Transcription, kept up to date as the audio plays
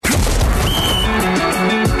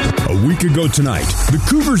week ago tonight, the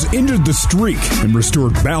Cougars ended the streak and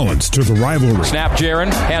restored balance to the rivalry. Snap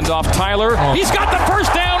Jaron, hands off Tyler. He's got the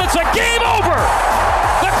first down. It's a game over.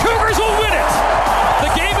 The Cougars will win it.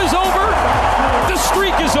 The game is over. The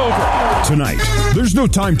streak is over. Tonight, there's no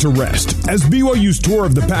time to rest as BYU's tour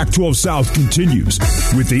of the Pac-12 South continues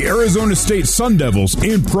with the Arizona State Sun Devils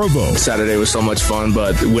in Provo. Saturday was so much fun,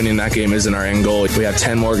 but winning that game isn't our end goal. We have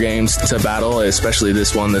 10 more games to battle, especially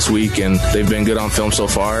this one this week, and they've been good on film so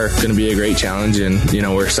far. It's going to be a great challenge, and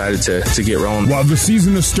we're excited to get rolling. While the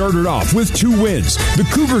season has started off with 2 wins, the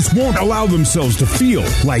Cougars won't allow themselves to feel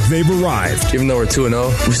like they've arrived. Even though we're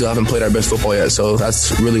 2-0, we still haven't played our best football yet, so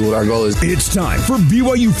that's really what our goal is. It's time for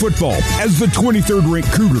BYU football as the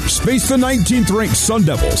 23rd-ranked Cougars face the 19th-ranked Sun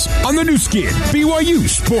Devils on the new skin, BYU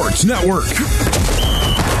Sports Network.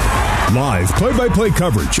 Live play-by-play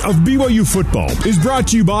coverage of BYU football is brought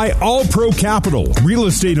to you by All Pro Capital Real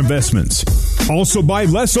Estate Investments. Also by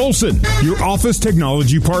Les Olson, your office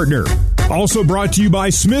technology partner. Also brought to you by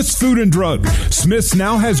Smith's Food and Drug. Smith's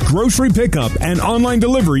now has grocery pickup and online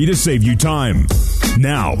delivery to save you time.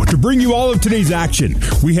 Now, to bring you all of today's action,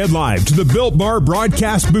 we head live to the Built Bar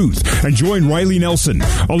broadcast booth and join Riley Nelson,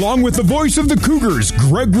 along with the voice of the Cougars,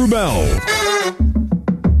 Greg Wrubell.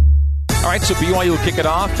 All right, so BYU will kick it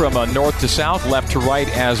off from north to south, left to right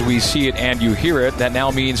as we see it and you hear it. That now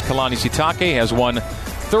means Kalani Sitake has won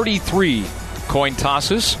 33 coin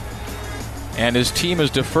tosses, and his team is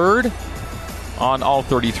deferred on all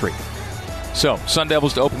 33. So, Sun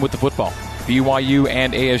Devils to open with the football. BYU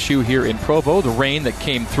and ASU here in Provo. The rain that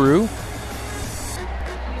came through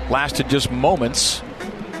lasted just moments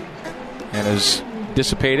and has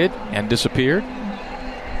dissipated and disappeared.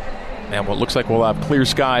 And what looks like we'll have clear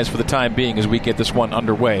skies for the time being as we get this one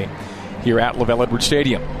underway here at LaVell Edwards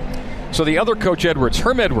Stadium. So the other Coach Edwards,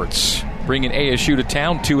 Herm Edwards, bringing ASU to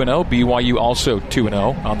town 2-0. BYU also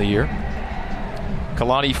 2-0 on the year.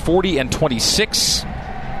 Kalani 40-26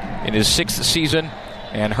 in his 6th season.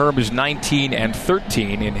 And Herm is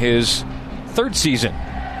 19-13 in his 3rd season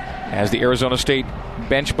as the Arizona State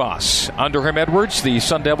bench boss. Under Herm Edwards, the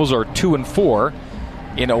Sun Devils are 2-4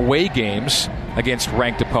 in away games against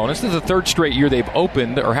ranked opponents. This is the 3rd straight year they've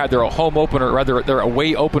opened or had their home opener, or rather their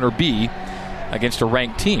away opener be against a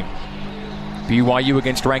ranked team. BYU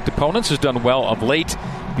against ranked opponents has done well of late.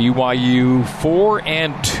 BYU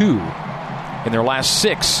 4-2 in their last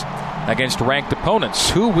 6 against ranked opponents.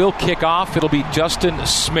 Who will kick off? It'll be Justin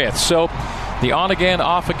Smith. So the on-again,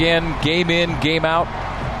 off-again, game in, game out,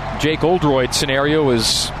 Jake Oldroyd scenario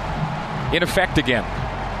is in effect again.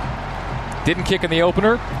 Didn't kick in the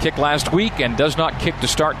opener, kicked last week, and does not kick to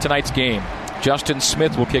start tonight's game. Justin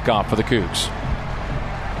Smith will kick off for the Cougs.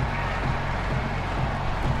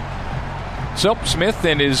 So Smith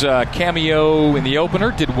in his cameo in the opener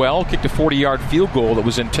did well, kicked a 40-yard field goal that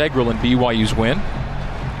was integral in BYU's win.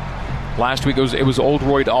 Last week it was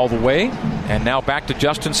Oldroyd all the way, and now back to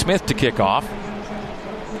Justin Smith to kick off.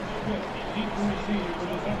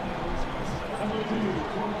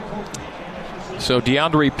 So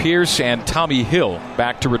DeAndre Pierce and Tommy Hill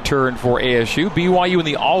back to return for ASU. BYU in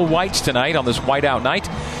the all-whites tonight on this whiteout night.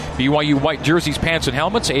 BYU white jerseys, pants, and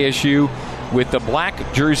helmets. ASU with the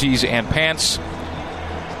black jerseys and pants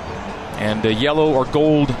and yellow or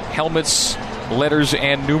gold helmets, letters,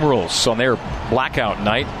 and numerals on their blackout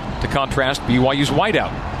night, to contrast BYU's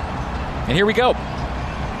whiteout. And here we go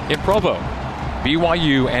in Provo.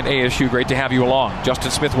 BYU and ASU, great to have you along.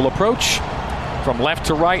 Justin Smith will approach from left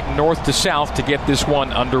to right, north to south to get this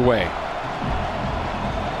one underway.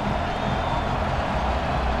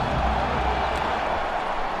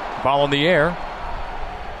 Ball in the air,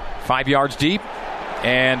 5 yards deep,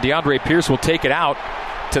 and DeAndre Pierce will take it out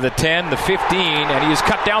to the 10, the 15, and he has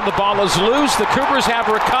cut down. The ball is loose. The Cougars have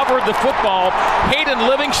recovered the football. Hayden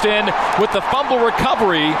Livingston with the fumble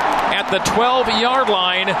recovery at the 12-yard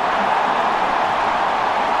line.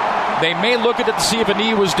 They may look at it to see if a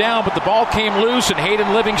knee was down, but the ball came loose, and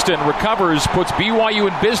Hayden Livingston recovers, puts BYU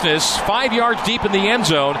in business, 5 yards deep in the end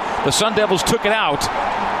zone. The Sun Devils took it out.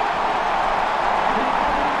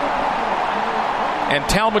 And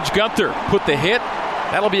Talmadge Gunther put the hit.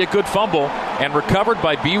 That'll be a good fumble, and recovered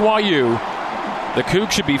by BYU. The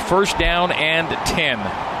Cougs should be first down and 10.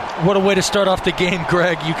 What a way to start off the game,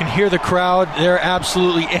 Greg. You can hear the crowd. They're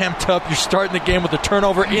absolutely amped up. You're starting the game with a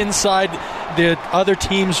turnover inside the other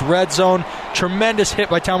team's red zone. Tremendous hit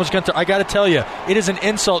by Talmadge Gunther. I got to tell you, it is an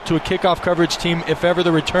insult to a kickoff coverage team if ever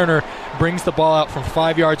the returner brings the ball out from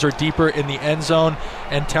 5 yards or deeper in the end zone,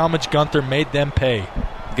 and Talmadge Gunther made them pay.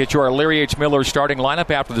 Get your Larry H. Miller starting lineup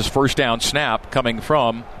after this first down snap coming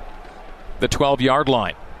from the 12-yard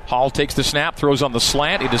line. Hall takes the snap, throws on the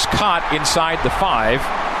slant. It is caught inside the 5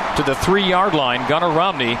 to the 3-yard line. Gunnar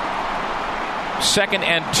Romney, 2nd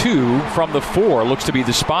and 2 from the 4 looks to be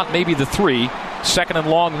the spot, maybe the 3. 2nd and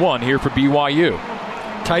long 1 here for BYU.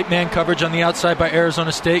 Tight man coverage on the outside by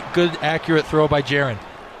Arizona State. Good, accurate throw by Jaron.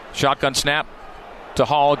 Shotgun snap to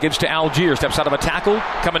Hall, gives to Algier, steps out of a tackle,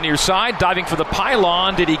 coming near side, diving for the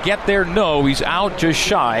pylon. Did he get there? No, he's out just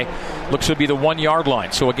shy. Looks to be the 1-yard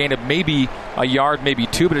line. So a gain of maybe a yard, maybe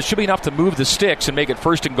 2, but it should be enough to move the sticks and make it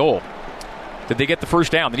 1st and goal. Did they get the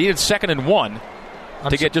first down? They needed 2nd and 1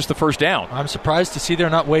 to get just the first down. I'm surprised to see they're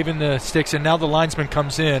not waving the sticks, and now the linesman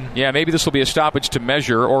comes in. Yeah, maybe this will be a stoppage to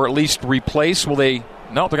measure or at least replace. Will they?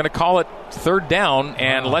 No, they're going to call it 3rd down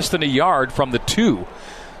and less than a yard from the 2.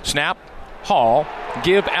 Snap. Hall,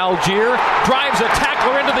 give Algier, drives a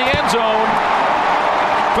tackler into the end zone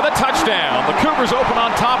for the touchdown. The Cougars open on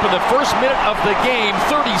top in the first minute of the game,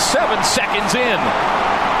 37 seconds in.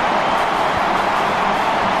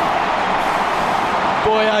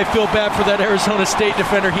 Boy, I feel bad for that Arizona State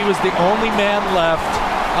defender. He was the only man left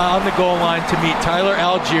on the goal line to meet Tyler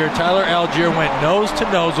Algier. Tyler Algier went nose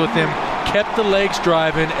to nose with him, kept the legs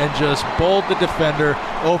driving, and just bowled the defender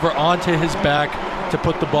over onto his back to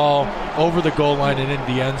put the ball over the goal line and into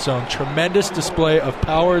the end zone. Tremendous display of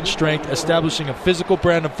power and strength, establishing a physical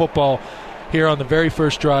brand of football here on the very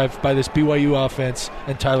first drive by this BYU offense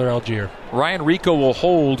and Tyler Algier. Ryan Rico will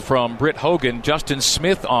hold from Britt Hogan. Justin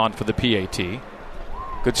Smith on for the PAT.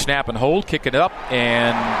 Good snap and hold, kick it up,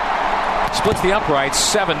 and splits the uprights,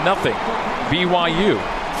 7-0 BYU.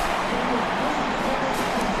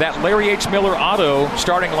 That Larry H. Miller Auto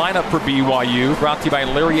starting lineup for BYU, brought to you by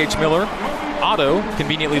Larry H. Miller Auto,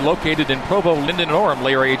 conveniently located in Provo, Linden, and Orem.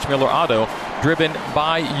 Larry H. Miller Auto, driven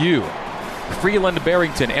by you. Freeland,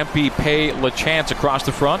 Barrington, MP, Pay, LaChance across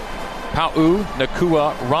the front. Pau,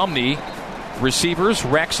 Nakua, Romney, receivers,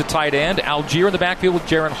 Rex at tight end, Algier in the backfield with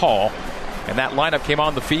Jaron Hall. And that lineup came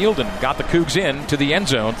on the field and got the Cougs in to the end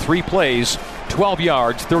zone. 3 plays, 12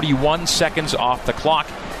 yards, 31 seconds off the clock.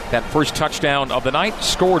 That first touchdown of the night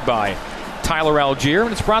scored by Tyler Algier,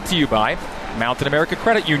 and it's brought to you by Mountain America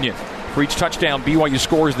Credit Union. For each touchdown BYU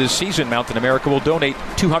scores this season, Mountain America will donate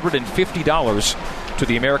 $250 to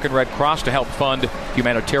the American Red Cross to help fund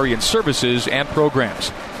humanitarian services and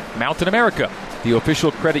programs. Mountain America, the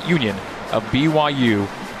official credit union of BYU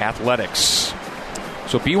Athletics.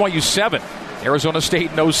 So BYU 7, Arizona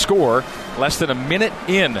State no score, less than a minute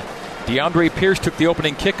in. DeAndre Pierce took the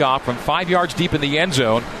opening kickoff from 5 yards deep in the end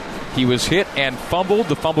zone. He was hit and fumbled.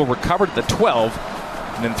 The fumble recovered at the 12.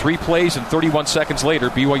 And then 3 plays and 31 seconds later,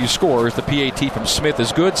 BYU scores. The PAT from Smith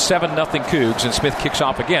is good. 7-0 Cougs, and Smith kicks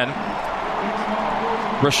off again.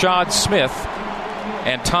 Rashad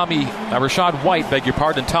White,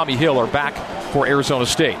 and Tommy Hill are back for Arizona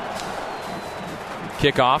State.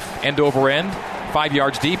 Kickoff, end over end, 5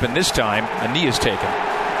 yards deep, and this time a knee is taken.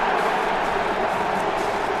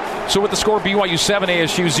 So with the score, BYU 7,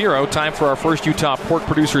 ASU 0, time for our first Utah Pork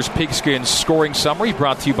Producers Pigskin scoring summary,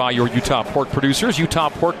 brought to you by your Utah Pork Producers. Utah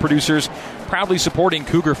Pork Producers, proudly supporting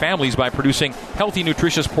Cougar families by producing healthy,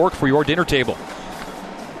 nutritious pork for your dinner table.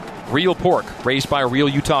 Real pork, raised by real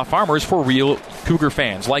Utah farmers for real Cougar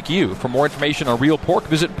fans like you. For more information on real pork,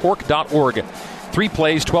 visit pork.org. 3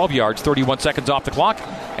 plays, 12 yards, 31 seconds off the clock,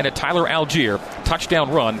 and a Tyler Algier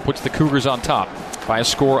touchdown run puts the Cougars on top by a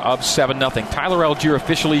score of 7-0. Tyler Algier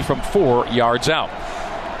officially from 4 yards out.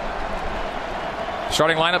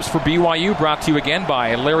 Starting lineups for BYU brought to you again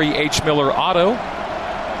by Larry H. Miller Auto.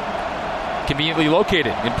 Conveniently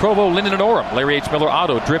located in Provo, Linden, and Orem. Larry H. Miller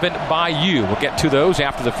Auto, driven by you. We'll get to those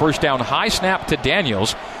after the first down. High snap to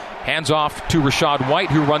Daniels. Hands off to Rashad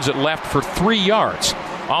White, who runs it left for 3 yards.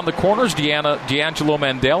 On the corners, D'Angelo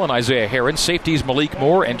Mandel and Isaiah Heron. Safeties, Malik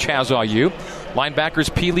Moore and Chaz Ayu. Linebackers,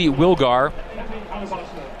 Peely Wilgar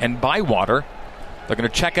and Bywater. They're going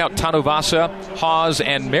to check out Tanuvasa, Hawes,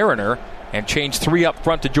 and Mariner and change 3 up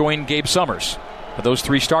front to join Gabe Summers. But those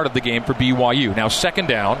 3 started the game for BYU. Now 2nd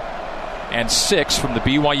down and 6 from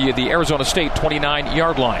the Arizona State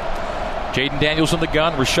 29-yard line. Jaden Daniels in the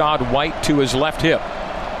gun, Rashad White to his left hip.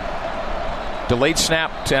 Delayed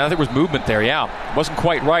snap. I think there was movement there, yeah. Wasn't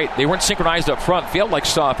quite right. They weren't synchronized up front. Felt like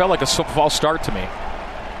a false start to me.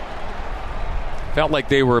 Felt like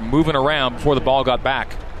they were moving around before the ball got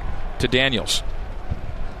back to Daniels.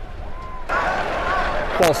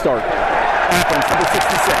 False start. Offense, number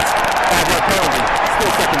 66. 5-yard penalty.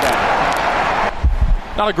 Still 2nd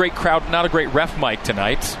down. Not a great crowd, not a great ref mic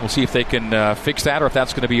tonight. We'll see if they can fix that or if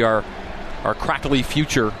that's going to be our crackly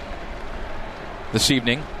future this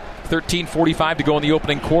evening. 13:45 to go in the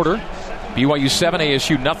opening quarter. BYU 7,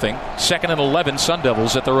 ASU nothing. 2nd and 11, Sun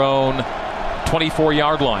Devils at their own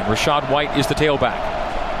 24-yard line. Rashad White is the tailback.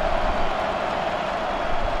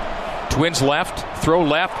 Twins left, throw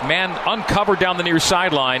left, man uncovered down the near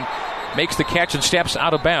sideline, makes the catch and steps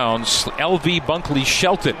out of bounds. L.V. Bunkley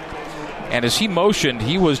Shelton. And as he motioned,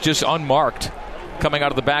 he was just unmarked coming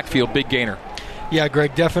out of the backfield. Big gainer. Yeah,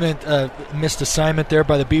 Greg, definite missed assignment there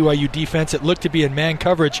by the BYU defense. It looked to be in man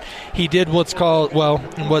coverage. He did what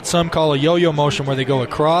some call a yo-yo motion, where they go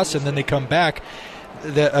across and then they come back.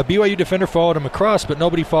 A BYU defender followed him across, but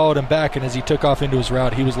nobody followed him back, and as he took off into his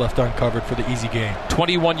route, he was left uncovered for the easy gain.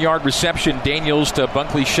 21-yard reception, Daniels to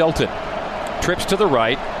Bunkley Shelton. Trips to the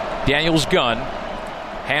right, Daniels gun,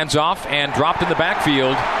 hands off and dropped in the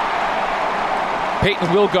backfield. Peyton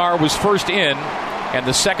Wilgar was first in, and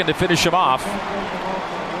the second to finish him off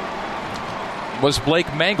was Blake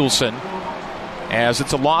Mangelson, as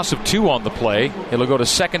it's a loss of 2 on the play. It'll go to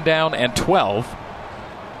 2nd down and 12.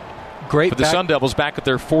 Great. But the Sun Devils back at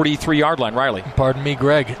their 43-yard line. Riley. Pardon me,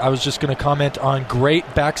 Greg. I was just going to comment on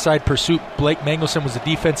great backside pursuit. Blake Mangelson was the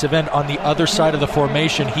defensive end on the other side of the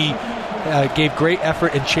formation. He gave great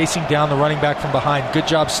effort in chasing down the running back from behind. Good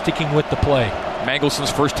job sticking with the play.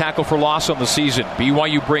 Mangelson's first tackle for loss on the season.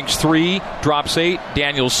 BYU brings 3, drops 8.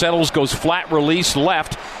 Daniels settles, goes flat release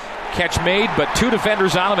left. Catch made, but 2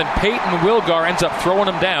 defenders on him, and Peyton Wilgar ends up throwing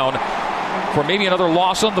him down for maybe another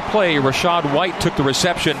loss on the play. Rashad White took the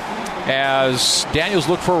reception as Daniels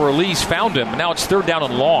looked for a release, found him, and now it's 3rd down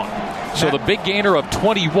and long. So the big gainer of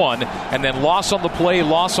 21, and then loss on the play,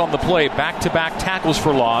 back-to-back tackles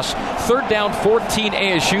for loss. 3rd down, 14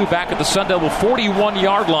 ASU back at the Sun Devil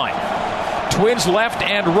 41-yard line. Twins left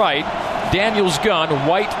and right. Daniels gun,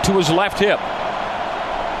 White to his left hip.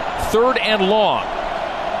 3rd and long.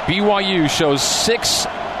 BYU shows 6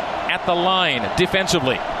 at the line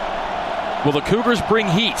defensively. Will the Cougars bring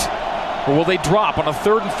heat, or will they drop on a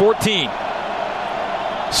 3rd and 14?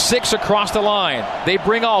 6 across the line. They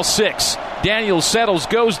bring all 6. Daniels settles,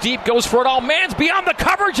 goes deep, goes for it all. Man's beyond the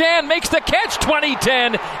coverage and makes the catch.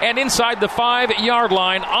 20-10 and inside the 5-yard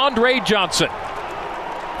line, Andre Johnson.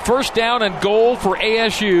 1st down and goal for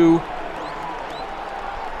ASU.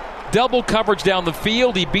 Double coverage down the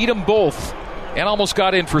field. He beat them both and almost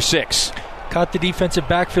got in for 6. Caught the defensive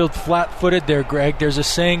backfield flat-footed there, Greg. There's a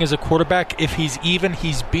saying as a quarterback, if he's even,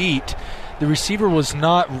 he's beat. The receiver was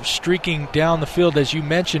not streaking down the field. As you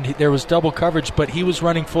mentioned, there was double coverage, but he was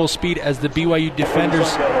running full speed as the BYU defenders.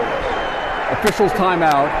 Officials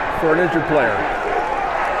timeout for an injured player.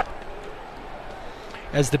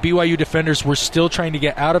 As the BYU defenders were still trying to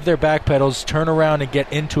get out of their back pedals, turn around and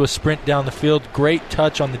get into a sprint down the field. Great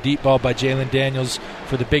touch on the deep ball by Jalen Daniels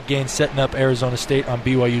for the big gain, setting up Arizona State on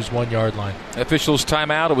BYU's 1-yard line. Officials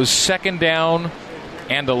timeout. It was 2nd down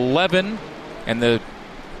and 11, and the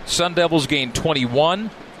Sun Devils gained 21.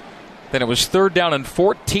 Then it was 3rd down and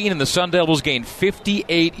 14, and the Sun Devils gained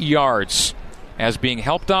 58 yards. As being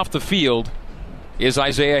helped off the field is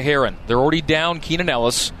Isaiah Heron. They're already down Keenan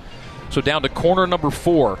Ellis. So down to corner number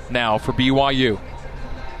 4 now for BYU.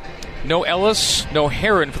 No Ellis, no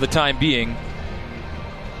Heron for the time being.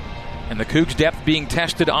 And the Cougs' depth being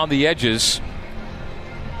tested on the edges,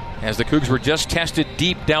 as the Cougs were just tested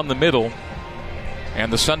deep down the middle.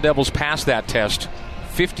 And the Sun Devils passed that test.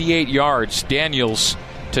 58 yards, Daniels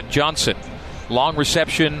to Johnson. Long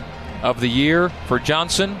reception of the year for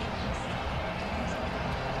Johnson.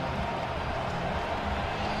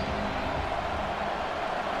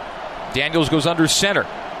 Daniels goes under center.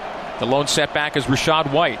 The lone setback is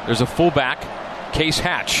Rashad White. There's a fullback, Case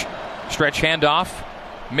Hatch. Stretch handoff,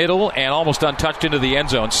 middle, and almost untouched into the end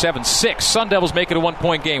zone. 7-6. Sun Devils make it a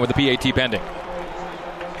 1-point game with the PAT pending.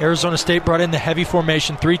 Arizona State brought in the heavy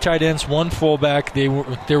formation, 3 tight ends, 1 fullback.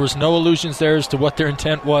 There was no illusions there as to what their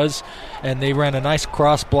intent was, and they ran a nice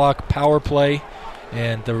cross block power play,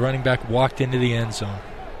 and the running back walked into the end zone.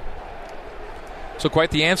 So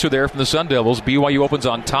quite the answer there from the Sun Devils. BYU opens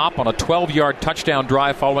on top on a 12-yard touchdown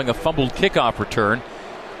drive following a fumbled kickoff return.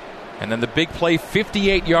 And then the big play,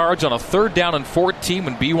 58 yards on a 3rd down and 14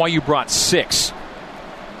 when BYU brought 6.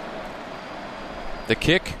 The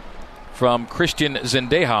kick from Christian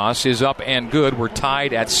Zendejas is up and good. We're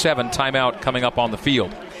tied at 7. Timeout coming up on the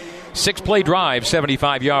field. 6-play drive,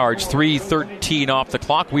 75 yards, 3:13 off the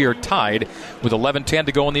clock. We are tied with 11:10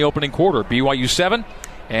 to go in the opening quarter. BYU 7.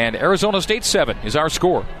 And Arizona State 7 is our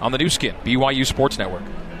score on the new skin, BYU Sports Network.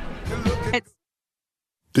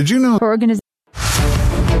 Did you know?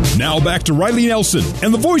 Now back to Riley Nelson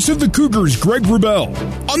and the voice of the Cougars, Greg Wrubell,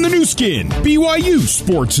 on the new skin, BYU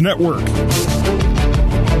Sports Network.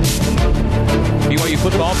 BYU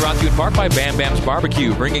football brought to you in part by Bam Bam's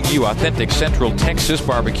Barbecue, bringing you authentic Central Texas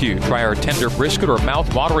barbecue. Try our tender brisket or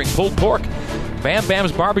mouth-watering pulled pork. Bam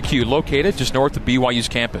Bam's Barbecue, located just north of BYU's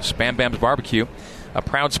campus. Bam Bam's Barbecue, a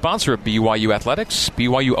proud sponsor of BYU Athletics.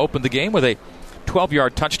 BYU opened the game with a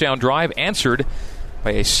 12-yard touchdown drive answered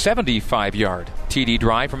by a 75-yard TD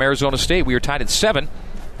drive from Arizona State. We are tied at 7,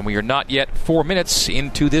 and we are not yet 4 minutes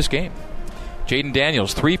into this game. Jaden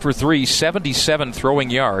Daniels, 3 for 3, 77 throwing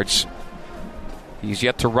yards. He's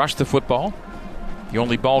yet to rush the football. The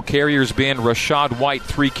only ball carrier has been Rashad White,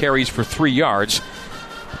 3 carries for 3 yards.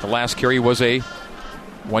 The last carry was a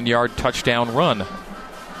 1-yard touchdown run.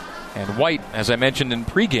 And White, as I mentioned in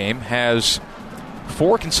pregame, has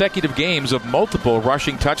 4 consecutive games of multiple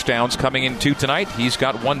rushing touchdowns coming into tonight. He's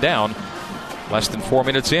got 1 down less than 4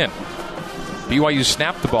 minutes in. BYU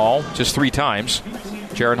snapped the ball just 3 times.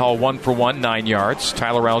 Jaron Hall 1 for 1, 9 yards.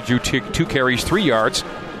 Tyler Algier 2 carries, 3 yards,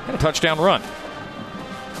 and a touchdown run.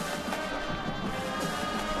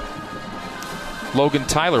 Logan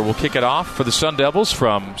Tyler will kick it off for the Sun Devils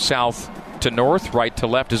from south to north, right to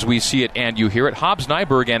left as we see it and you hear it. Hobbs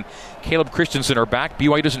Nyberg and Caleb Christensen are back.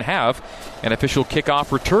 BYU doesn't have an official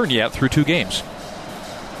kickoff return yet through 2 games.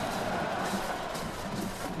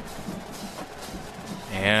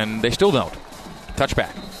 And they still don't.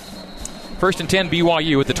 Touchback. 1st and 10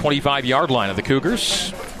 BYU at the 25-yard line of the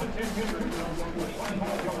Cougars.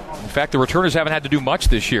 In fact, the returners haven't had to do much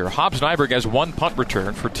this year. Hobbs Nyberg has 1 punt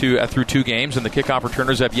return for through 2 games, and the kickoff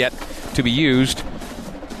returners have yet to be used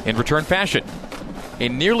in return fashion. A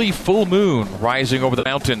nearly full moon rising over the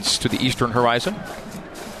mountains to the eastern horizon.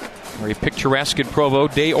 Very picturesque in Provo,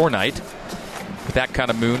 day or night, with that kind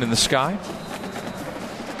of moon in the sky.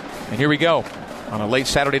 And here we go on a late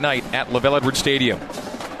Saturday night at LaVell Edwards Stadium.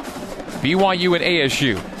 BYU and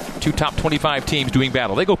ASU, 2 top 25 teams doing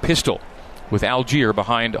battle. They go pistol with Algier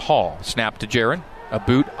behind Hall. Snap to Jaron. A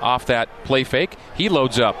boot off that play fake. He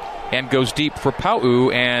loads up and goes deep for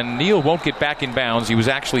Pau'u, and Neal won't get back in bounds. He was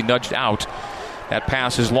actually nudged out. That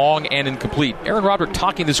pass is long and incomplete. Aaron Roderick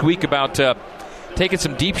talking this week about taking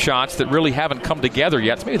some deep shots that really haven't come together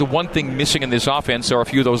yet. It's maybe the one thing missing in this offense are a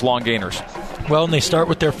few of those long gainers. Well, and they start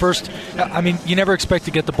with their first. I mean, you never expect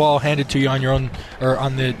to get the ball handed to you on your own or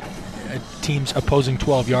on the team's opposing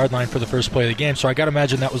 12-yard line for the first play of the game. So I got to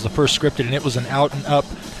imagine that was the first scripted, and it was an out-and-up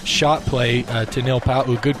shot play to Neal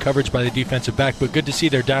Pau'u. Good coverage by the defensive back, but good to see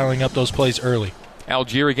they're dialing up those plays early.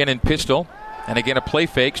 Algier again in pistol, and again a play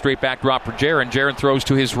fake, straight back drop for Jaron. Jaron throws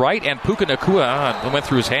to his right, and Puka Nacua went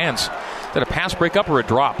through his hands. Did a pass breakup or a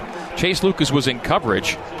drop? Chase Lucas was in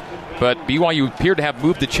coverage, but BYU appeared to have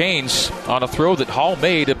moved the chains on a throw that Hall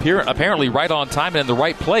made, apparently right on time and in the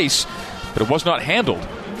right place, but it was not handled.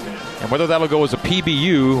 And whether that'll go as a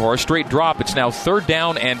PBU or a straight drop, it's now 3rd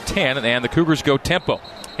down and 10, and the Cougars go tempo.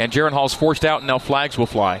 And Jaron Hall's forced out, and now flags will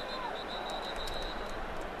fly.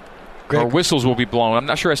 Greg, or whistles will be blown. I'm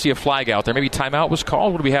not sure I see a flag out there. Maybe timeout was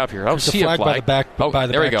called? What do we have here? I don't see a flag. By the back, by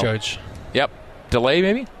the there back we go. Judge. Yep. Delay,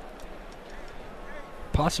 maybe?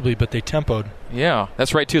 Possibly, but they tempoed. Yeah,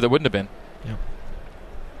 that's right, too. That wouldn't have been. Yeah.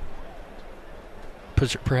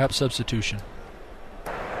 Perhaps substitution.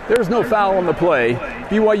 There's no foul on the play.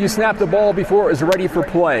 BYU snapped the ball before it was ready for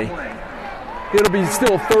play. It'll be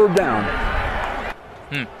still 3rd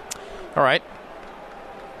down. All right.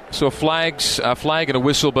 So a flag and a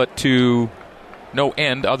whistle, but to no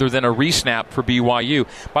end other than a re-snap for BYU.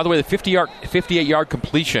 By the way, the 58-yard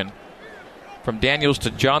completion from Daniels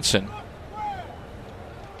to Johnson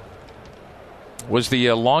was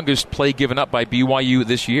the longest play given up by BYU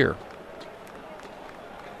this year.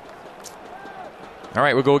 All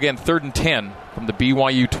right, we'll go again, 3rd and 10 from the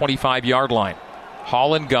BYU 25-yard line.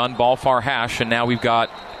 Hall and gun, ball far hash, and now we've got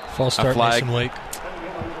false start, a flag. Mason Wake.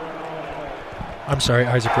 I'm sorry,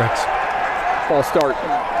 Isaac Rex. False start.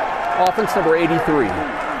 Offense number 83.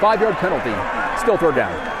 5-yard penalty. Still 3rd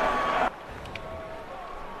down.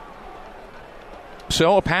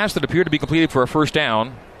 So a pass that appeared to be completed for a 1st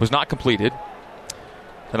down was not completed.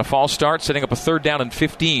 Then a false start, setting up a 3rd down and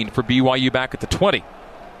 15 for BYU back at the 20.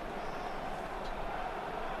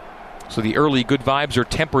 So the early good vibes are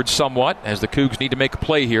tempered somewhat as the Cougs need to make a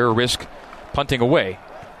play here or risk punting away.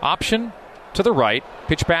 Option to the right,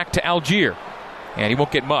 pitch back to Algier. And he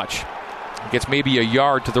won't get much. He gets maybe a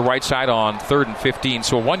yard to the right side on 3rd and 15.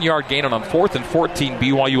 So a 1-yard gain on 4th and 14.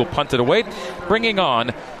 BYU will punt it away, bringing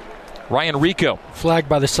on Ryan Rico. Flag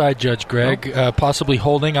by the side judge, Greg. Possibly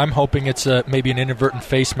holding. I'm hoping it's maybe an inadvertent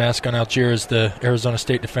face mask on Algier as the Arizona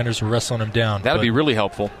State defenders were wrestling him down. That would be really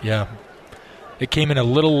helpful. Yeah. It came in a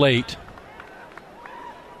little late.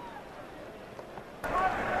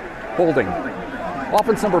 Holding.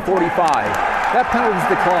 Offense number 45. That penalty's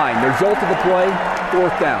declined. The result of the play,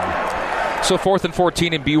 4th down. So 4th and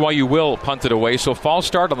 14, and BYU will punt it away. So false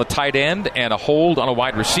start on the tight end and a hold on a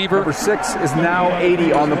wide receiver. Number 6 is now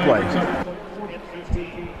 80 on the play.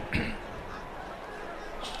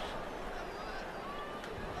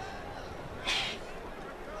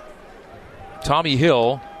 Tommy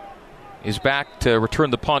Hill is back to return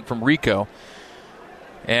the punt from Rico.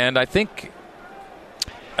 And I think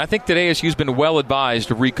that ASU's been well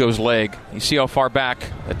advised of Rico's leg. You see how far back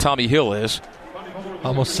Tommy Hill is.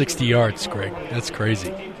 Almost 60 yards, Greg. That's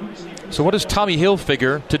crazy. So what does Tommy Hill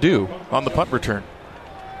figure to do on the punt return?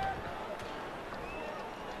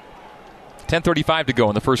 10:35 to go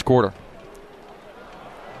in the first quarter.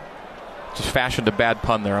 Just fashioned a bad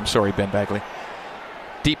pun there. I'm sorry, Ben Bagley.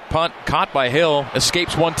 Deep punt caught by Hill.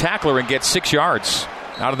 Escapes one tackler and gets 6 yards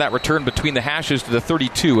out of that return between the hashes to the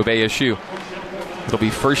 32 of ASU. It'll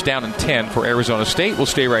be first down and 10 for Arizona State. We'll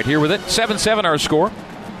stay right here with it. 7-7 our score.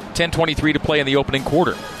 10:23 to play in the opening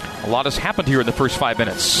quarter. A lot has happened here in the first 5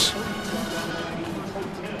 minutes.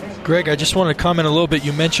 Greg, I just wanted to comment a little bit.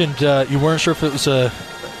 You mentioned you weren't sure if it was a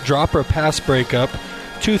drop or a pass breakup.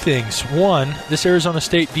 Two things. One, this Arizona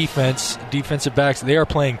State defensive backs, they are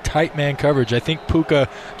playing tight man coverage. I think Puka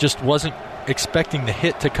just wasn't expecting the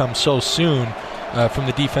hit to come so soon from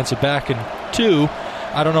the defensive back. And two,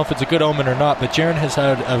 I don't know if it's a good omen or not, but Jaron has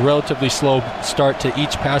had a relatively slow start to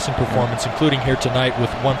each passing performance, including here tonight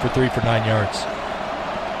with 1 for 3 for 9 yards.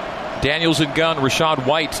 Daniels and gun, Rashad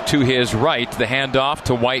White to his right. The handoff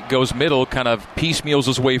to White goes middle, kind of piecemeals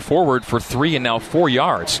his way forward for 3 and now 4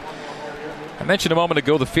 yards. I mentioned a moment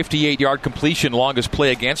ago the 58-yard completion, longest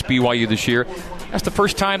play against BYU this year. That's the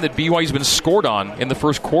first time that BYU's been scored on in the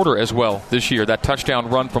first quarter as well this year. That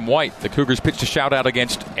touchdown run from White. The Cougars pitched a shutout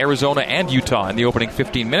against Arizona and Utah in the opening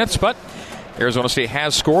 15 minutes, but Arizona State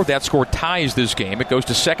has scored. That score ties this game. It goes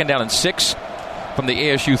to 2nd down and 6 from the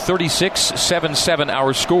ASU 36, 7-7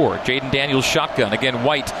 our score. Jaden Daniels shotgun. Again,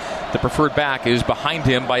 White, the preferred back, is behind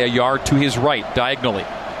him by a yard to his right, diagonally.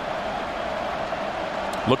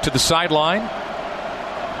 Look to the sideline.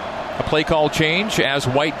 A play call change as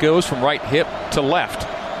White goes from right hip to left.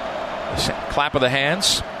 Clap of the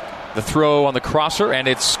hands. The throw on the crosser, and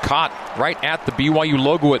it's caught right at the BYU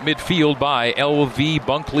logo at midfield by L.V.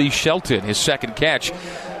 Bunkley Shelton, his second catch.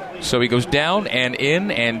 So he goes down and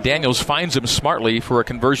in, and Daniels finds him smartly for a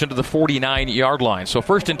conversion to the 49-yard line. So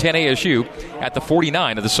 1st and 10 ASU at the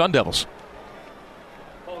 49 of the Sun Devils.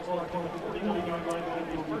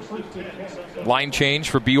 Line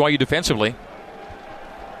change for BYU defensively.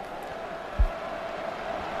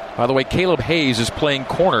 By the way, Caleb Hayes is playing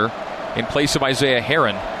corner in place of Isaiah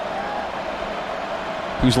Heron,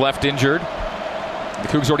 who's left injured. The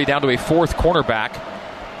Cougs already down to a 4th cornerback.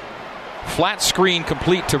 Flat screen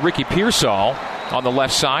complete to Ricky Pearsall on the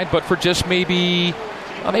left side, but for just maybe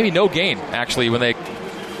no gain, actually. When they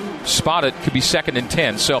spot it, could be 2nd and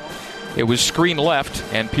 10. So it was screen left,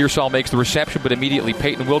 and Pearsall makes the reception, but immediately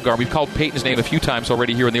Peyton Wilgar, we've called Peyton's name a few times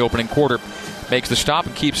already here in the opening quarter, makes the stop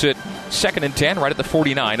and keeps it 2nd and 10 right at the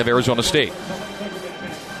 49 of Arizona State.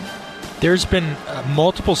 There's been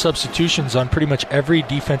multiple substitutions on pretty much every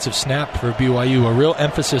defensive snap for BYU, a real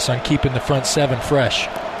emphasis on keeping the front 7 fresh.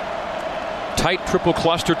 Tight triple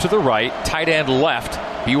cluster to the right, tight end left.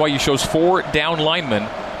 BYU shows 4 down linemen,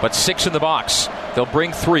 but 6 in the box. They'll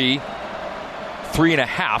bring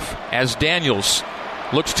 3.5 as Daniels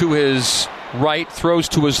looks to his right, throws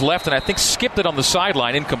to his left, and I think skipped it on the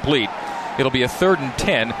sideline, incomplete. It'll be a 3rd and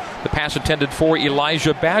 10. The pass intended for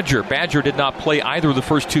Elijah Badger. Badger did not play either of the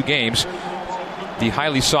first 2 games. The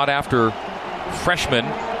highly sought-after freshman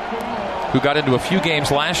who got into a few games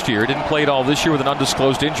last year, didn't play at all this year with an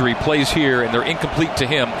undisclosed injury, plays here, and they're incomplete to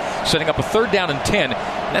him, setting up a 3rd down and 10.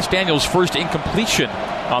 And that's Daniels' first incompletion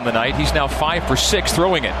on the night. He's now 5 for 6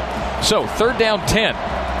 throwing it. So 3rd down 10.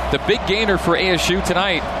 The big gainer for ASU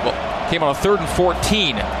tonight came on a 3rd and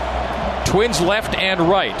 14. Twins left and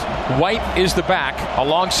right. White is the back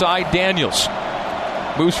alongside Daniels.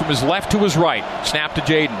 Moves from his left to his right. Snap to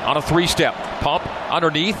Jaden on a 3-step. Pump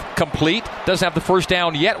underneath. Complete. Doesn't have the first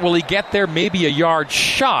down yet. Will he get there? Maybe a yard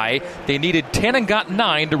shy. They needed 10 and got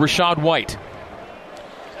 9 to Rashad White.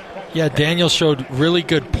 Yeah, Daniels showed really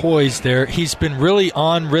good poise there. He's been really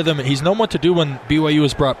on rhythm. He's known what to do when BYU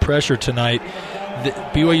has brought pressure tonight.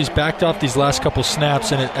 BYU's backed off these last couple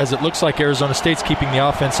snaps, and as it looks like Arizona State's keeping the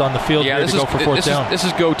offense on the field here to go for 4th down. This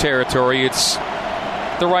is go territory. It's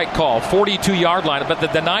the right call. 42-yard line, but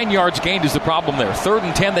the 9 yards gained is the problem there. 3rd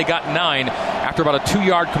and 10, they got 9 after about a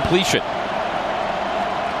 2-yard completion.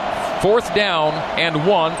 4th down and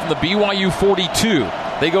 1 from the BYU 42.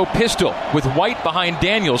 They go pistol with White behind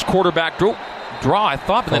Daniels. Quarterback draw, I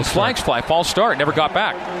thought, but then flags fly. False start. Never got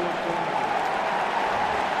back.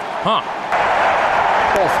 False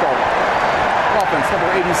start. Offense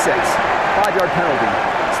number 86. 5-yard penalty.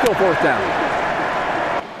 Still 4th down.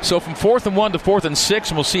 So from 4th and 1 to 4th and 6,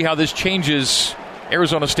 and we'll see how this changes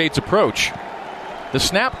Arizona State's approach. The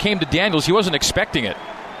snap came to Daniels. He wasn't expecting it.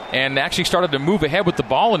 and actually started to move ahead with the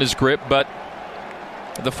ball in his grip, but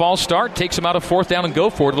the false start takes him out of 4th down and go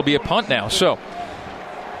for it. It'll be a punt now. So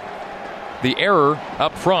the error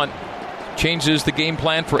up front changes the game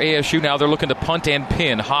plan for ASU. Now they're looking to punt and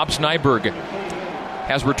pin. Hobbs Nyberg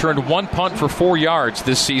has returned 1 punt for 4 yards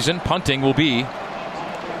this season. Punting will be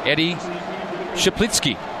Eddie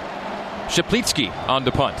Shiplitsky. Shiplitsky on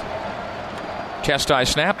to punt. Chastai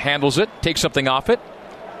snap, handles it, takes something off it,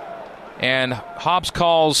 and Hobbs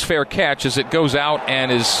calls fair catch as it goes out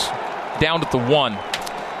and is down at the 1.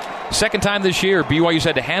 Second time this year, BYU's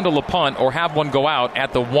had to handle a punt or have one go out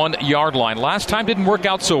at the 1-yard line. Last time didn't work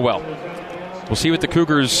out so well. We'll see what the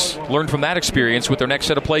Cougars learn from that experience with their next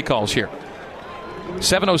set of play calls here.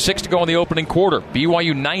 7:06 to go in the opening quarter.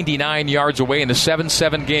 BYU 99 yards away in a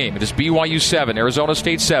 7-7 game. It is BYU 7, Arizona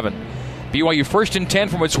State 7. BYU 1st and 10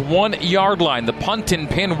 from its 1-yard line. The punt and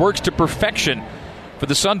pin works to perfection for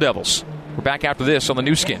the Sun Devils. We're back after this on the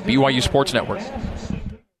new skin, BYU Sports Network.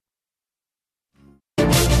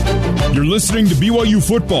 You're listening to BYU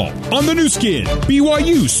Football on the new skin,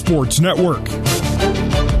 BYU Sports Network.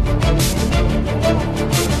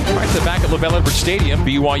 Back at LaBelle Edwards Stadium,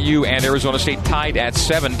 BYU and Arizona State tied at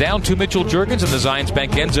 7. Down to Mitchell Juergens in the Zions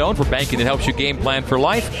Bank end zone for banking that helps you game plan for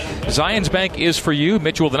life. Zions Bank is for you.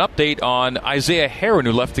 Mitchell with an update on Isaiah Heron,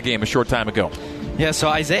 who left the game a short time ago. Yeah, so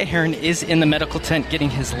Isaiah Heron is in the medical tent getting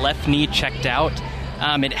his left knee checked out.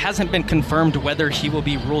 It hasn't been confirmed whether he will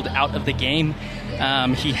be ruled out of the game.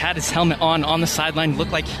 He had his helmet on the sideline,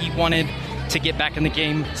 looked like he wanted to get back in the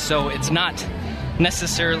game, so it's not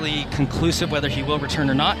necessarily conclusive whether he will return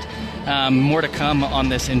or not. More to come on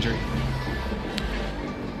this injury.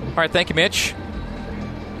 All right, thank you, Mitch.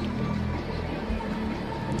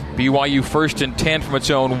 BYU 1st and 10 from its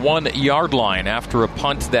own 1-yard line after a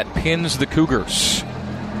punt that pins the Cougars.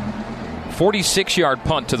 46-yard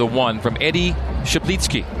punt to the 1 from Eddie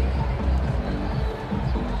Shiplitsky.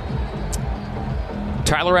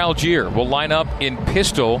 Tyler Algier will line up in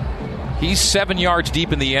pistol. He's 7 yards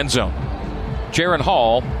deep in the end zone. Jaron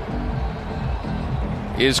Hall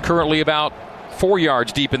is currently about 4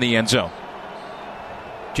 yards deep in the end zone.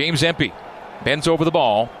 James Empey bends over the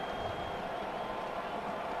ball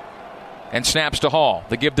and snaps to Hall.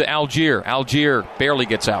 The give to Algier. Algier barely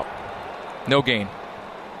gets out. No gain.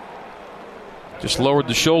 Just lowered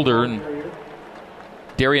the shoulder, and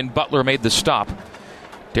Darian Butler made the stop.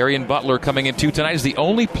 Darian Butler coming in tonight is the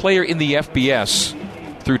only player in the FBS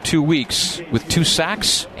through 2 weeks with 2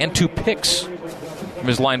 sacks and 2 picks from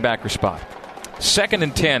his linebacker spot. 2nd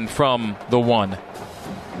and 10 from the 1.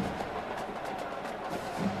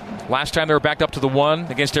 Last time they were backed up to the 1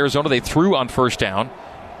 against Arizona, they threw on 1st down.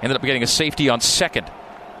 Ended up getting a safety on 2nd.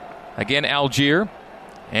 Again, Algier.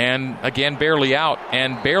 And again, barely out.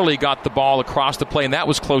 And barely got the ball across the play. And that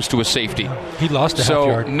was close to a safety. He lost a half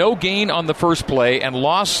yard. So no gain on the first play. And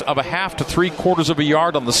loss of a half to 3/4 of a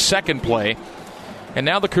yard on the second play. And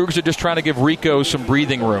now the Cougars are just trying to give Rico some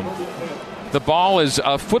breathing room. The ball is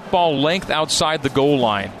a football length outside the goal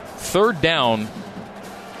line. 3rd down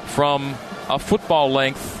from a football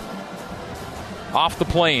length off the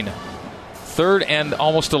plane. 3rd and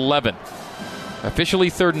almost 11. Officially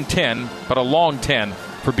 3rd and 10, but a long 10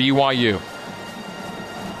 for BYU.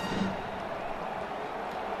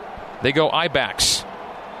 They go I-backs.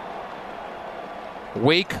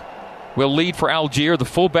 Wake will lead for Algier. The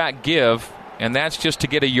fullback give, and that's just to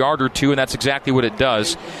get a yard or 2, and that's exactly what it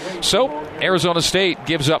does. So Arizona State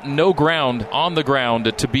gives up no ground on the ground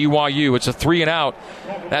to BYU. It's a 3 and out.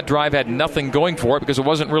 That drive had nothing going for it because it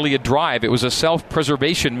wasn't really a drive. It was a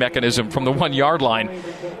self-preservation mechanism from the 1-yard line.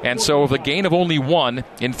 And so with a gain of only 1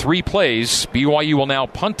 in 3 plays, BYU will now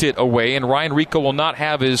punt it away, and Ryan Rico will not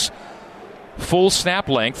have his full snap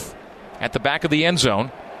length at the back of the end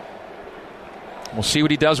zone. We'll see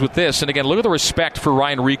what he does with this. And again, look at the respect for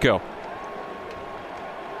Ryan Rico.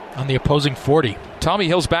 On the opposing 40. Tommy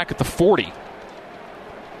Hill's back at the 40.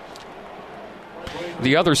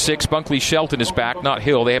 The other 6, Bunkley Shelton is back, not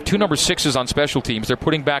Hill. They have 2 number 6s on special teams. They're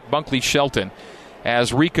putting back Bunkley Shelton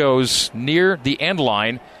as Rico's near the end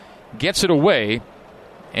line, gets it away,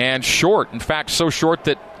 and short. In fact, so short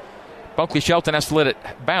that Bunkley Shelton has to let it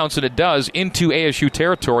bounce, and it does, into ASU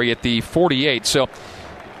territory at the 48. So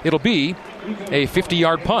it'll be a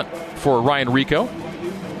 50-yard punt for Ryan Rico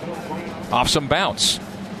off some bounce.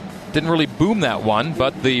 Didn't really boom that one,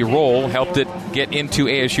 but the roll helped it get into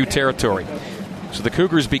ASU territory. So the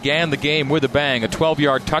Cougars began the game with a bang, a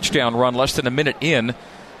 12-yard touchdown run less than a minute in,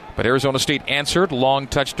 but Arizona State answered, long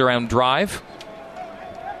touchdown drive,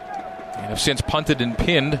 and have since punted and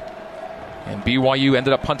pinned, and BYU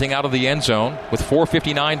ended up punting out of the end zone with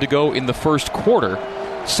 4:59 to go in the first quarter.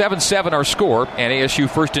 7-7 our score, and ASU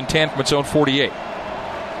first and 10 from its own 48.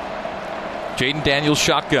 Jaden Daniels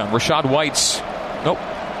shotgun. Rashad White's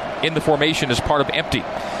in the formation as part of empty.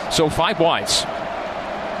 So 5 wides.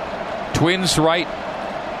 Twins right,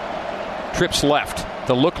 trips left.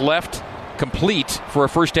 The look left, complete for a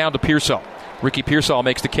first down to Pearsall. Ricky Pearsall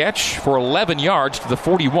makes the catch for 11 yards to the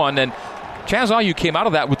 41, and Chaz Ayu came out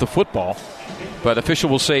of that with the football, but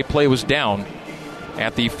official will say play was down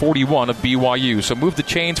at the 41 of BYU. So move the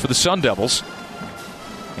chains for the Sun Devils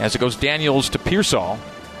as it goes Daniels to Pearsall.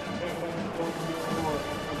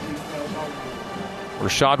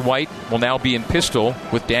 Rashad White will now be in pistol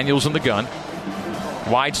with Daniels in the gun.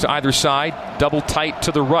 Wides to either side, double tight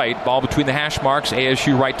to the right. Ball between the hash marks,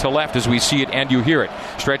 ASU right to left as we see it and you hear it.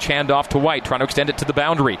 Stretch handoff to White, trying to extend it to the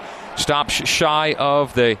boundary. Stops shy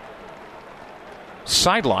of the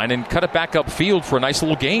sideline and cut it back upfield for a nice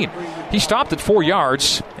little gain. He stopped at 4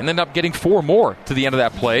 yards and ended up getting 4 more to the end of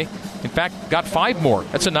that play. In fact, got 5 more.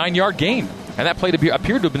 That's a 9-yard gain. And that play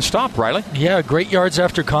appeared to have been stopped, Riley. Yeah, great yards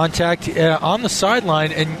after contact on the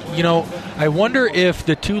sideline. And, I wonder if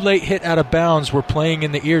the too late hit out of bounds were playing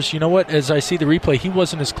in the ears. You know what? As I see the replay, he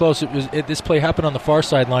wasn't as close. This play happened on the far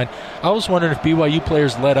sideline. I was wondering if BYU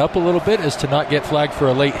players let up a little bit as to not get flagged for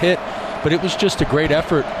a late hit. But it was just a great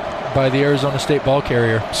effort by the Arizona State ball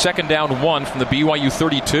carrier. Second down 1 from the BYU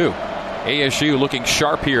 32. ASU looking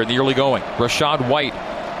sharp here in the early going. Rashad White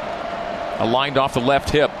aligned off the left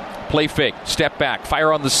hip. Play fake, step back,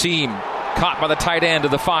 fire on the seam. Caught by the tight end to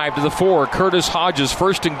the 5, to the 4. Curtis Hodges,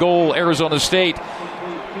 first and goal, Arizona State.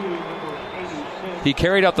 He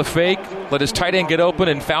carried out the fake, let his tight end get open,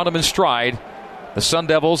 and found him in stride. The Sun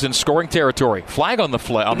Devils in scoring territory. Flag on the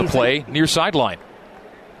play, near sideline.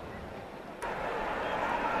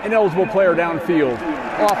 Ineligible player downfield.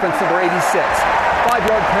 Offense number 86.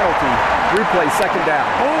 5-yard penalty. Replay, second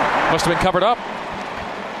down. Must have been covered up.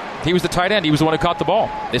 He was the tight end. He was the one who caught the ball.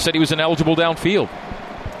 They said he was ineligible downfield.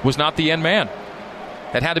 Was not the end man.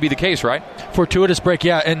 That had to be the case, right? Fortuitous break,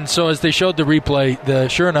 yeah. And so as they showed the replay,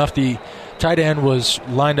 sure enough, the tight end was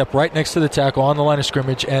lined up right next to the tackle on the line of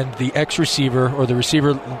scrimmage, and the ex-receiver, or the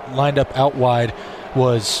receiver lined up out wide,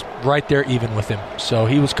 was right there even with him. So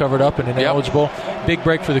he was covered up and ineligible. Yep. Big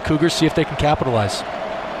break for the Cougars. See if they can capitalize.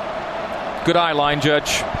 Good eye, line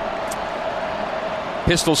judge.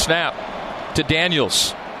 Pistol snap to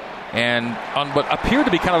Daniels. And on what appeared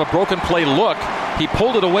to be kind of a broken play look, he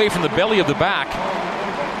pulled it away from the belly of the back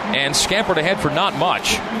and scampered ahead for not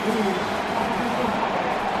much.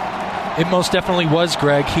 It most definitely was,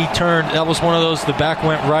 Greg. He turned, that was one of those, the back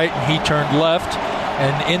went right and he turned left.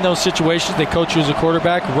 And in those situations, they coach you as a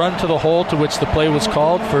quarterback, run to the hole to which the play was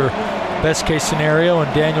called for best case scenario,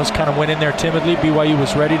 and Daniels kind of went in there timidly. BYU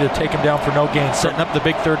was ready to take him down for no gain, setting up the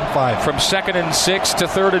big 3rd and 5. From 2nd and 6 to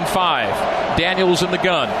 3rd and 5. Daniels in the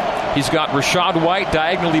gun. He's got Rashad White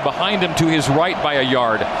diagonally behind him to his right by a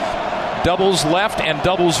yard. Doubles left and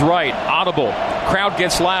doubles right. Audible. Crowd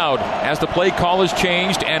gets loud as the play call is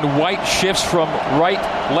changed and White shifts from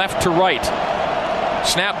left to right.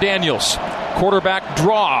 Snap Daniels. Quarterback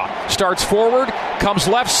draw. Starts forward. Comes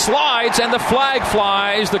left, slides, and the flag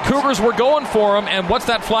flies. The Cougars were going for him, and what's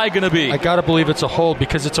that flag going to be? I got to believe it's a hold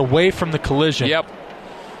because it's away from the collision. Yep.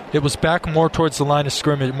 It was back more towards the line of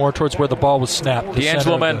scrimmage, more towards where the ball was snapped.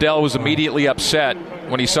 D'Angelo Mandel was immediately upset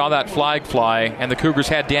when he saw that flag fly, and the Cougars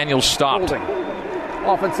had Daniels stopped. Holding.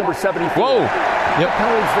 Offense number 74. Whoa. Yep.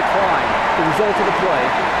 Penalties decline. The result of the play,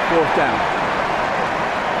 4th down.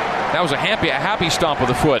 That was a happy stomp of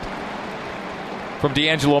the foot from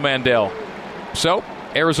D'Angelo Mandel. So,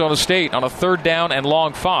 Arizona State on a 3rd down and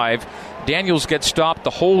long 5. Daniels gets stopped, the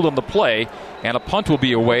hold on the play, and a punt will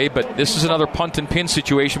be away, but this is another punt and pin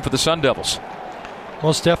situation for the Sun Devils.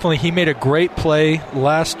 Most definitely. He made a great play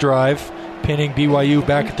last drive, pinning BYU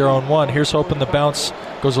back at their own 1. Here's hoping the bounce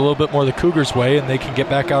goes a little bit more the Cougars' way and they can get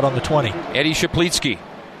back out on the 20. Eddie Shaplitsky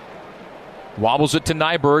wobbles it to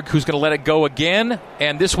Nyberg, who's going to let it go again,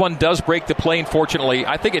 and this one does break the plane, fortunately.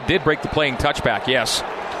 I think it did break the plane touchback, yes.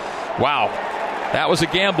 Wow. That was a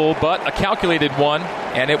gamble, but a calculated one,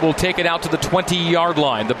 and it will take it out to the 20-yard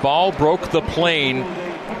line. The ball broke the plane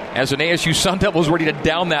as an ASU Sun Devil was ready to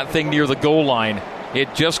down that thing near the goal line.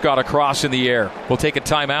 It just got across in the air. We'll take a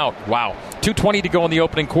timeout. Wow. 2:20 to go in the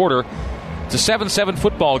opening quarter. It's a 7-7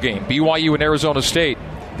 football game, BYU and Arizona State.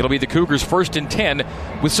 It'll be the Cougars 1st and 10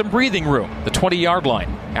 with some breathing room, the 20-yard line.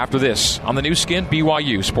 After this, on the new skin,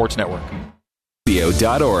 BYU Sports Network.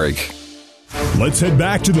 Radio.org. Let's head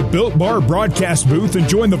back to the Built Bar broadcast booth and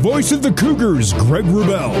join the voice of the Cougars, Greg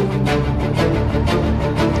Wrubell.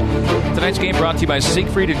 Tonight's game brought to you by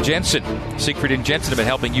Siegfried & Jensen. Siegfried & Jensen have been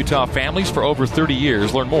helping Utah families for over 30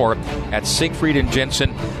 years. Learn more at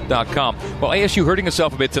siegfriedandjensen.com. Well, ASU hurting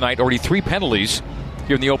itself a bit tonight. Already 3 penalties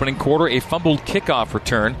here in the opening quarter. A fumbled kickoff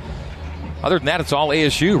return. Other than that, it's all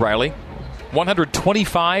ASU, Riley.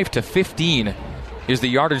 125-15 is the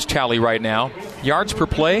yardage tally right now. Yards per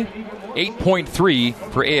play, 8.3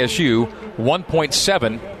 for ASU,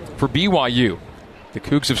 1.7 for BYU. The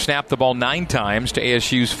Cougs have snapped the ball 9 times to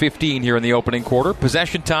ASU's 15 here in the opening quarter.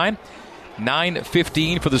 Possession time,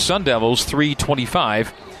 9:15 for the Sun Devils,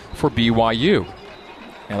 3:25 for BYU.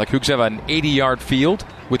 And the Cougs have an 80-yard field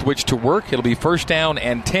with which to work. It'll be first down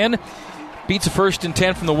and 10. Beats a first and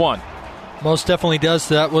 10 from the 1. Most definitely does.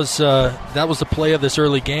 That was the play of this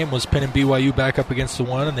early game, was pinning BYU back up against the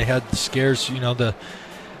 1, and they had the scares.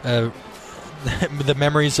 The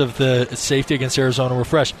memories of the safety against Arizona were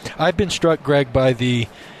fresh. I've been struck, Greg, by the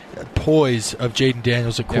poise of Jaden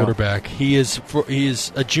Daniels at quarterback. Yeah. He is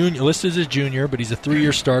a junior, listed as a junior, but he's a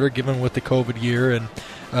 3-year starter given with the COVID year, and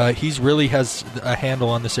he's really has a handle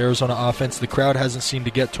on this Arizona offense. The crowd hasn't seemed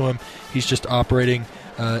to get to him. He's just operating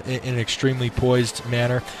in an extremely poised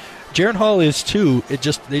manner. Jaren Hall is too. They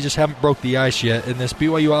just haven't broke the ice yet, and this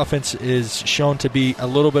BYU offense is shown to be a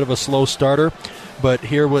little bit of a slow starter. But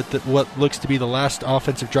here with what looks to be the last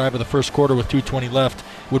offensive drive of the first quarter with 2:20 left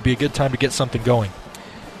would be a good time to get something going.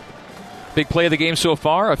 Big play of the game so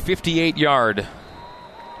far, a 58-yard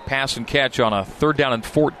pass and catch on a 3rd down and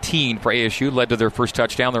 14 for ASU. Led to their first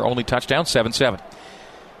touchdown, their only touchdown, 7-7.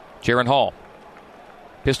 Jaren Hall.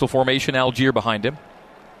 Pistol formation, Algier behind him.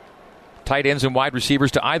 Tight ends and wide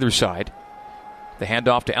receivers to either side. The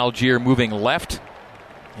handoff to Algier moving left.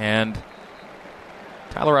 And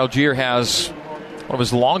Tyler Algier has one of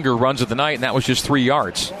his longer runs of the night, and that was just 3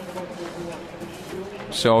 yards.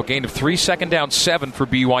 So a gain of 3, second down 7 for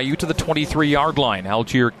BYU to the 23-yard line.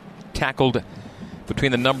 Algier tackled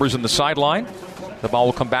between the numbers and the sideline. The ball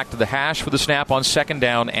will come back to the hash for the snap on 2nd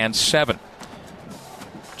down and 7.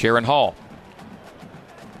 Jaren Hall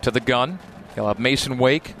to the gun. He'll have Mason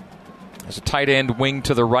Wake as a tight end wing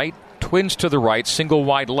to the right. Twins to the right, single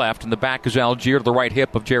wide left, and the back is Algier to the right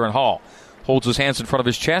hip of Jaren Hall. Holds his hands in front of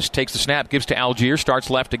his chest, takes the snap, gives to Algier, starts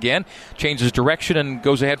left again, changes direction and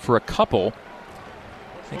goes ahead for a couple.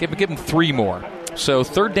 Give him 3 more. So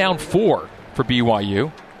 3rd down 4 for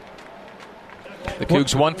BYU. The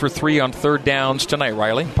Cougs 1 for 3 on 3rd downs tonight,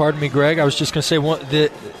 Riley. Pardon me, Greg. I was just going to say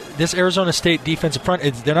this Arizona State defensive front,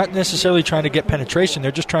 they're not necessarily trying to get penetration.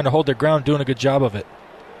 They're just trying to hold their ground, doing a good job of it.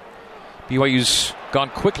 BYU's gone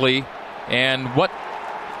quickly, and what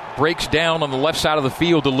breaks down on the left side of the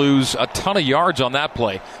field to lose a ton of yards on that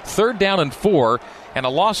play. 3rd down and 4, and a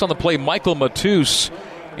loss on the play. Michael Matus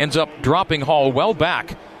ends up dropping Hall well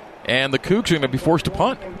back, and the Cougs are going to be forced to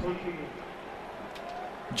punt.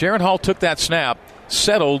 Jaren Hall took that snap,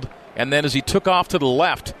 settled, and then as he took off to the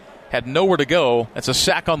left, had nowhere to go. That's a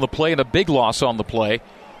sack on the play and a big loss on the play.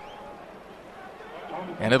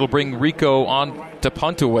 And it'll bring Rico on to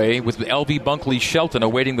punt away with LV Bunkley Shelton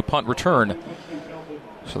awaiting the punt return.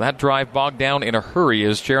 So that drive bogged down in a hurry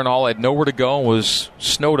as Jaren Hall had nowhere to go and was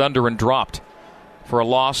snowed under and dropped for a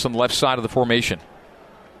loss on the left side of the formation.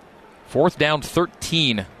 4th down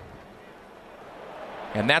 13.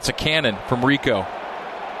 And that's a cannon from Rico.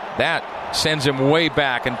 That sends him way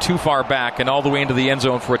back and too far back and all the way into the end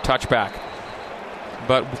zone for a touchback.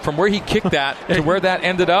 But from where he kicked that to where that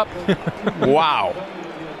ended up, wow.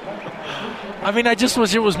 I mean, I just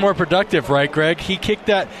wish it was more productive, right, Greg? He kicked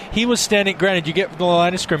that. He was standing. Granted, you get the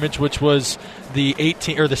line of scrimmage, which was the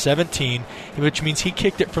 18 or the 17, which means he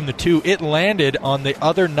kicked it from the 2. It landed on the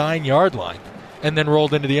other 9-yard line and then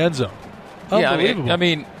rolled into the end zone. Unbelievable. Yeah, I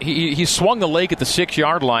mean, he swung the leg at the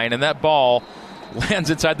 6-yard line, and that ball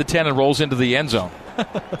lands inside the 10 and rolls into the end zone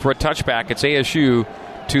for a touchback. It's ASU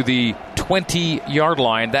to the 20-yard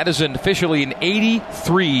line. That is officially an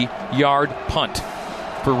 83-yard punt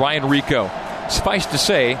for Ryan Rico. Suffice to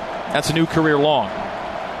say, that's a new career long.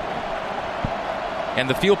 And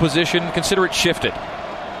the field position, consider it shifted.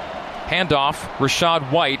 Handoff,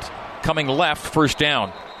 Rashad White coming left, first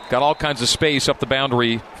down. Got all kinds of space up the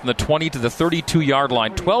boundary from the 20 to the 32-yard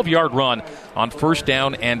line. 12-yard run on first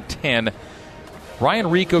down and 10. Ryan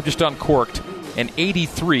Rico just uncorked an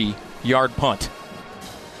 83-yard punt.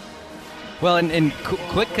 Well, and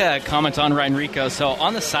quick comment on Ryan Rico. So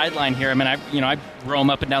on the sideline here, I mean, I roam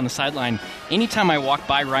up and down the sideline. Anytime I walk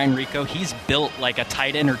by Ryan Rico, he's built like a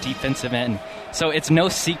tight end or defensive end. So it's no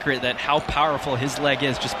secret that how powerful his leg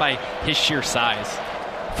is just by his sheer size.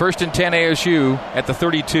 1st and 10 ASU at the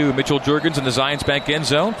 32. Mitchell Juergens in the Zions Bank end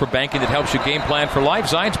zone for banking that helps you game plan for life.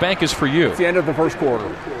 Zions Bank is for you. It's the end of the first quarter.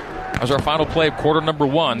 That was our final play of quarter number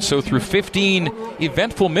 1. So through 15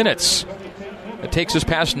 eventful minutes, it takes us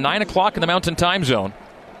past 9 o'clock in the Mountain Time Zone.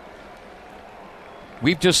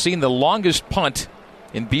 We've just seen the longest punt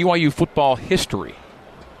in BYU football history.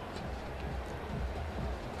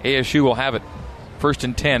 ASU will have it 1st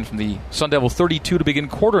and 10 from the Sun Devil 32 to begin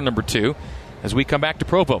quarter number 2 as we come back to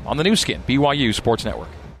Provo on the new skin, BYU Sports Network.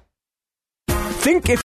 Think if